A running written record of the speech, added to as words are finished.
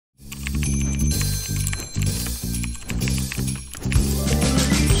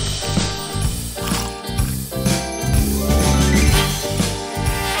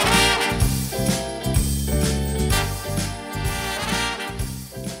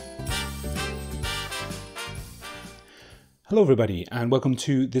Hello everybody and welcome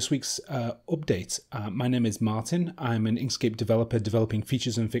to this week's update. My name is Martin. I'm an Inkscape developer developing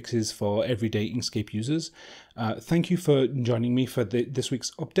features and fixes for everyday Inkscape users. Thank you for joining me for this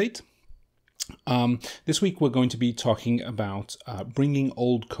week's update. This week we're going to be talking about bringing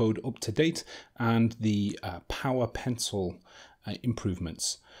old code up to date and the Power Pencil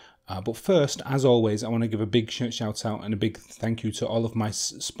improvements. But first, as always, I want to give a big shout out and a big thank you to all of my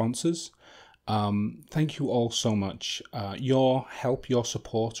sponsors. Thank you all so much. Your help, your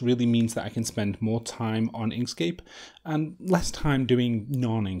support really means that I can spend more time on Inkscape and less time doing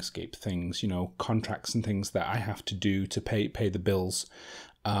non-Inkscape things, you know, contracts and things that I have to do to pay the bills.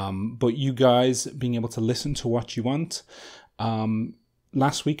 But you guys being able to listen to what you want.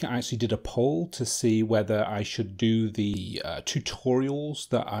 Last week I actually did a poll to see whether I should do the tutorials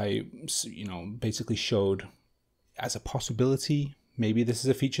that I, basically showed as a possibility. Maybe this is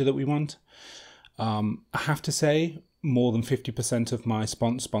a feature that we want. I have to say, more than 50% of my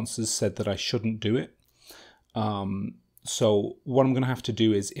sponsors said that I shouldn't do it. So what I'm going to have to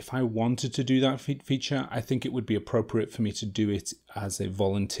do is, if I wanted to do that feature, I think it would be appropriate for me to do it as a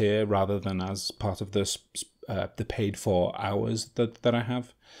volunteer rather than as part of the paid for hours that I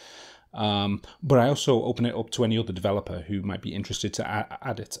have. But I also open it up to any other developer who might be interested to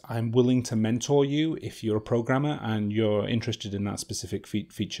add it. I'm willing to mentor you if you're a programmer and you're interested in that specific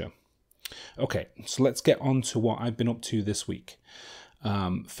feature. Okay, so let's get on to what I've been up to this week.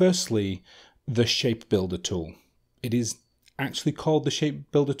 Firstly, the Shape Builder tool. It is actually called the Shape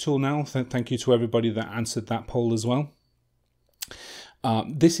Builder tool now. Thank you to everybody that answered that poll as well.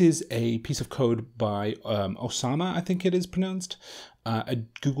 This is a piece of code by Osama, I think it is pronounced, a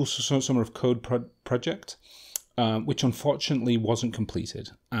Google Summer of Code project, which unfortunately wasn't completed.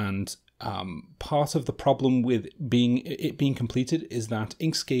 And part of the problem with it being completed is that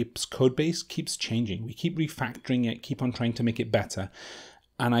Inkscape's code base keeps changing. We keep refactoring it, keep on trying to make it better.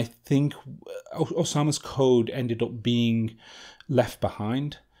 And I think Osama's code ended up being left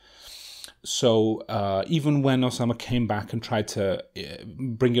behind. So even when Osama came back and tried to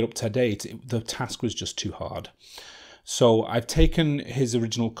bring it up to date, the task was just too hard. So I've taken his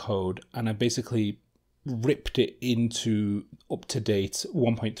original code and I basically ripped it into up-to-date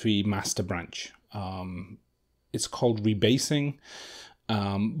 1.3 master branch. It's called rebasing,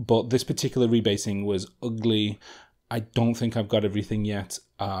 but this particular rebasing was ugly. I don't think I've got everything yet,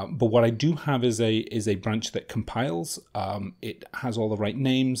 but what I do have is a branch that compiles. It has all the right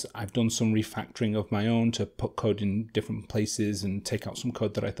names. I've done some refactoring of my own to put code in different places and take out some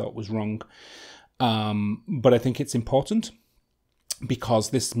code that I thought was wrong. But I think it's important because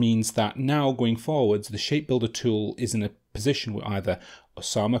this means that now going forwards, the Shape Builder tool is in a position where either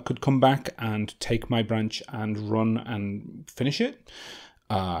Osama could come back and take my branch and run and finish it.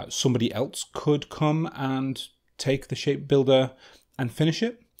 Somebody else could come and take the Shape Builder and finish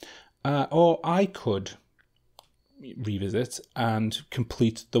it, or I could revisit and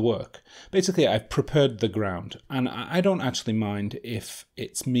complete the work. Basically, I've prepared the ground, and I don't actually mind if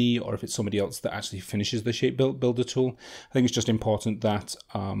it's me or if it's somebody else that actually finishes the Shape Builder tool. I think it's just important that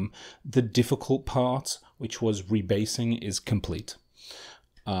the difficult part, which was rebasing, is complete.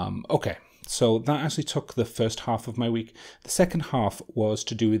 Okay. So that actually took the first half of my week. The second half was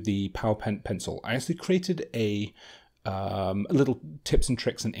to do with the Power Pencil. I actually created a little tips and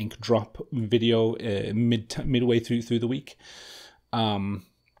tricks and ink drop video midway through the week. And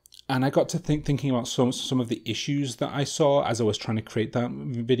I got to thinking about some of the issues that I saw as I was trying to create that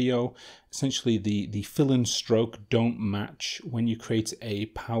video. Essentially, the fill and stroke don't match when you create a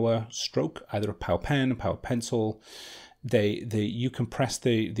power stroke, either a power pen, a power pencil. You compress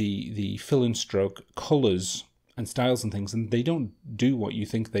the fill and stroke colors and styles and things, and they don't do what you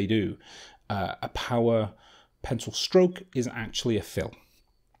think they do. A power pencil stroke is actually a fill.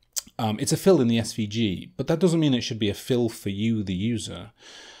 It's a fill in the SVG, but that doesn't mean it should be a fill for you, the user.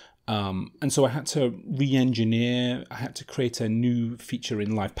 And so I had to re-engineer. I had to create a new feature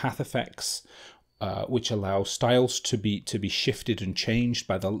in Live Path Effects, which allows styles to be shifted and changed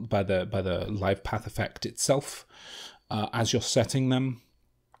by the Live Path Effect itself. As you're setting them.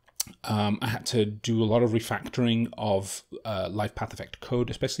 I had to do a lot of refactoring of Live Path Effect code,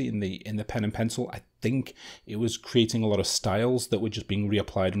 especially in the pen and pencil. I think it was creating a lot of styles that were just being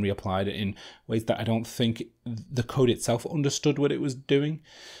reapplied and reapplied in ways that I don't think the code itself understood what it was doing.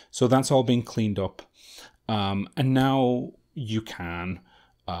 So that's all being cleaned up. And now you can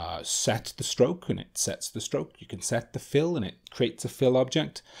set the stroke and it sets the stroke. You can set the fill and it creates a fill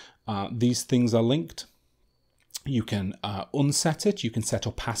object. These things are linked. You can unset it. You can set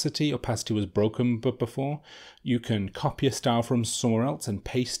opacity. Opacity was broken before. You can copy a style from somewhere else and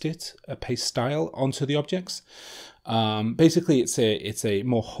paste it, paste style onto the objects. Basically, it's a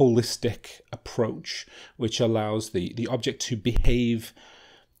more holistic approach, which allows the object to behave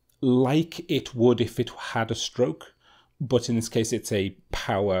like it would if it had a stroke, but in this case, it's a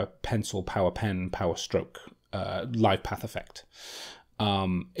power pencil, power pen, power stroke, live path effect.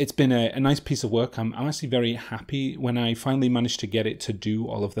 It's been a nice piece of work. I'm actually very happy when I finally managed to get it to do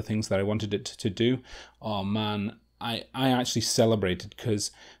all of the things that I wanted it to do. Oh man, I actually celebrated,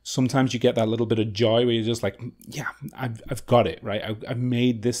 because sometimes you get that little bit of joy where you're just like, yeah, I've got it, right? I've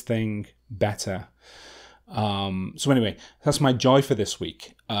made this thing better. So anyway, that's my joy for this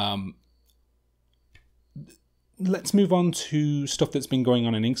week. Let's move on to stuff that's been going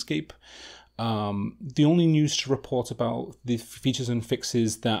on in Inkscape. The only news to report about the features and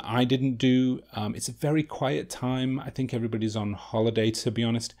fixes that I didn't do, it's a very quiet time. I think everybody's on holiday, to be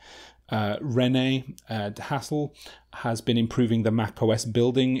honest. Rene Hassel has been improving the macOS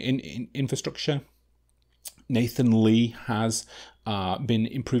building in infrastructure. Nathan Lee has been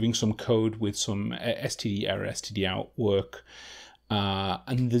improving some code with some std error, std out work.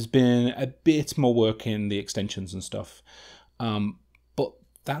 And there's been a bit more work in the extensions and stuff. But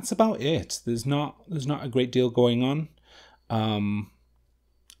that's about it. There's not a great deal going on.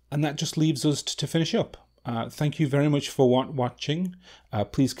 And that just leaves us to finish up. Thank you very much for watching.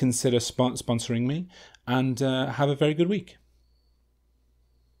 Please consider sponsoring me, and have a very good week.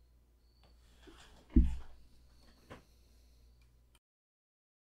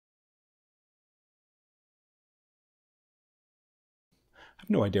 I have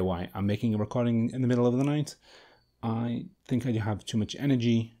no idea why I'm making a recording in the middle of the night. I think I have too much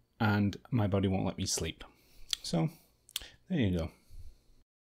energy and my body won't let me sleep. So there you go.